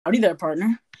Howdy there,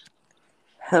 partner.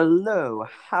 Hello,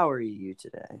 how are you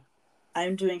today?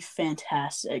 I'm doing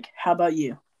fantastic. How about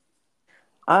you?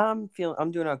 I'm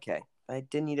doing okay. I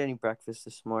didn't eat any breakfast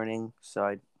this morning, so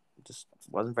I just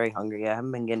wasn't very hungry. I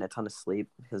haven't been getting a ton of sleep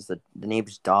because the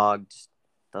neighbor's dog just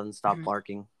doesn't stop Mhm.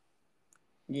 barking.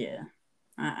 Yeah,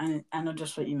 I know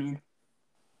just what you mean.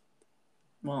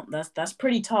 Well, that's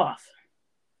pretty tough.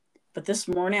 But this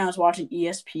morning I was watching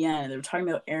ESPN and they were talking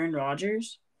about Aaron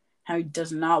Rodgers, how he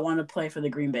does not want to play for the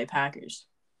Green Bay Packers.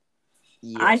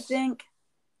 I Yes. think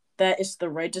that it's the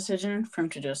right decision for him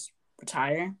to just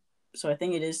retire. So I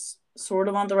think it is sort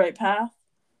of on the right path.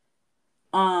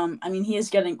 I mean he is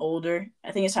getting older.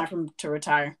 I think it's time for him to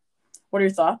retire. What are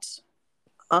your thoughts?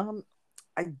 Um,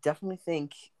 I definitely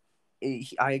think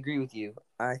I agree with you.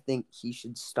 I think he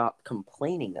should stop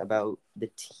complaining about the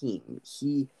team.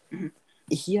 Mhm.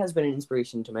 He has been an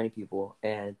inspiration to many people,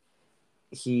 and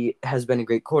he has been a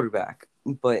great quarterback,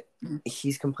 but Mhm.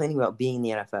 he's complaining about being in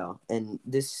the NFL, and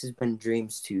this has been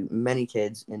dreams to many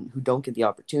kids and who don't get the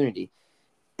opportunity.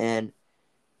 And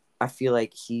I feel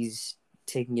like he's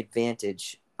taking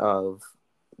advantage of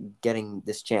getting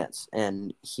this chance,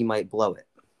 and he might blow it.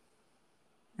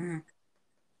 Mhm.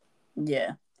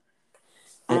 Yeah.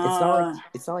 And Uh,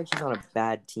 it's not like he's on a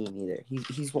bad team either.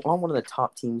 He's on one of the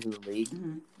top teams in the league.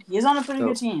 He's on a pretty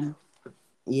good So team.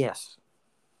 yes,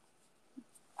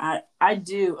 I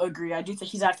do agree. I do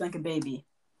think he's acting like a baby.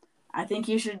 I think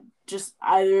he should just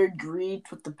either agree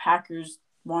to what the Packers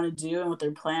want to do and what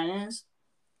their plan is,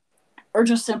 or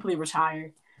just simply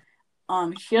retire.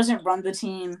 He doesn't run the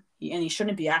team, and he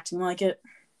shouldn't be acting like it.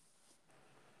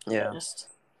 Yeah, yeah. just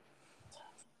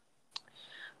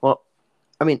Well,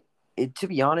 I mean, to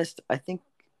be honest, I think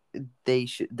they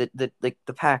should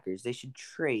the Packers they should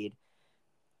trade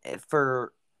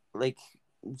for like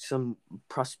some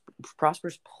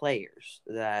prosperous players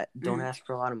that don't mm, ask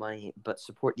for a lot of money but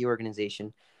support the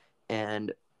organization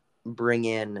and bring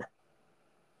in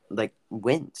like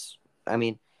wins. I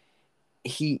mean,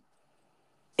 he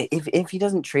if he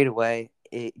doesn't trade away,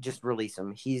 just release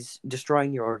him. He's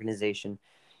destroying your organization.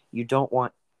 You don't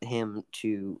want him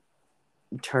to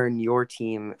turn your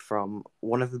team from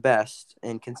one of the best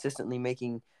and consistently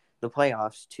making the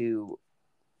playoffs to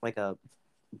like a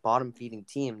bottom feeding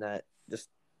team that just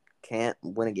can't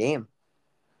win a game.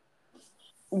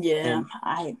 yeah. And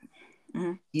I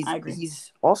agree.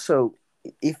 he's also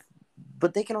if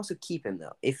but they can also keep him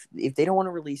though. If they don't want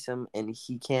to release him and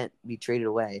he can't be traded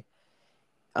away,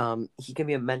 he can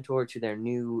be a mentor to their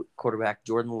new quarterback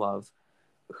Jordan Love,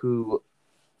 who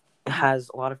Mhm. has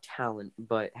a lot of talent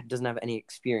but doesn't have any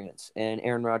experience. And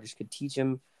Aaron Rodgers could teach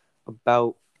him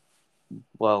about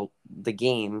the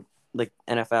game, like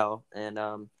NFL,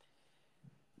 and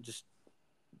just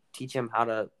teach him how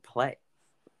to play.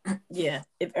 Yeah,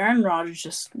 if Aaron Rodgers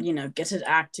just gets his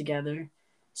act together,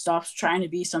 stops trying to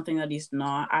be something that he's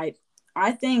not,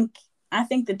 I think I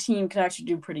think the team could actually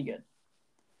do pretty good.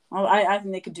 Well, I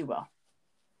think they could do well.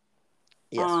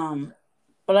 Yes, Um,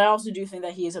 but I also do think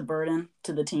that he is a burden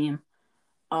to the team.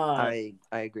 Uh,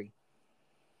 I agree.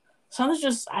 Something's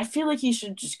just I feel like he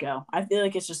should just go. I feel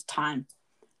like it's just time.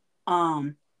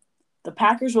 Um, the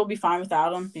Packers will be fine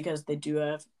without him because they do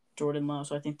have Jordan Love,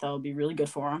 so I think that'll be really good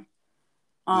for him.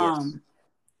 Yes. Um,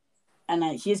 and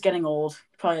he's getting old.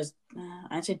 He probably has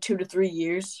I'd say 2 to 3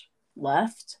 years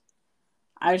left.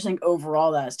 I just think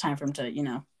overall that it's time for him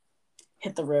to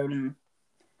hit the road and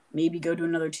maybe go to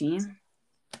another team.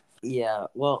 Yeah.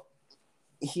 Well,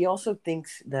 he also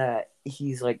thinks that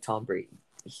he's like Tom Brady.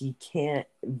 He can't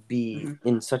be Mm-hmm.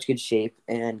 in such good shape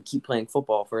and keep playing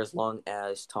football for as long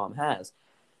as Tom has,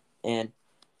 and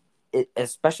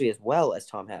especially as well as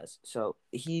Tom has. So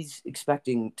he's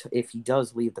expecting to, if he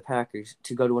does leave the Packers,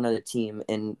 to go to another team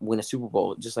and win a Super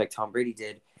Bowl, just like Tom Brady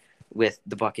did with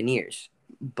the Buccaneers.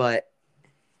 But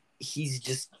he's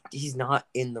not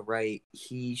in the right.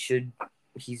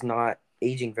 He's not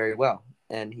aging very well,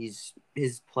 and his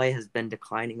play has been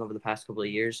declining over the past couple of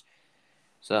years.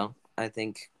 So I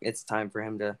think it's time for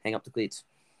him to hang up the cleats.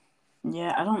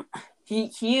 Yeah, I don't.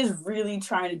 He is really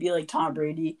trying to be like Tom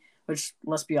Brady, which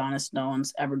let's be honest, no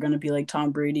one's ever going to be like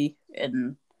Tom Brady.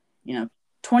 In you know,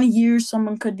 20 years,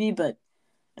 someone could be, but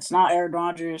it's not Aaron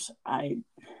Rodgers.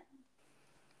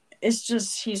 It's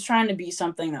just he's trying to be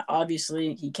something that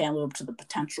obviously he can't live up to the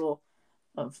potential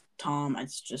of Tom.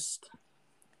 It's just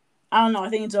I don't know. I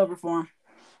think it's over for him.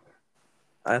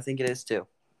 I think it is too.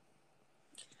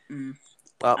 Mm.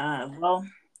 Well, Well,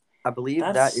 I believe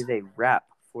that that's is a wrap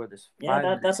for this yeah. 5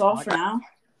 minute That's all for podcast. now.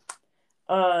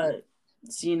 Uh,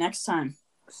 See you next time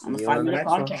on See the you Five on the Minute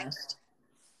next one. Podcast.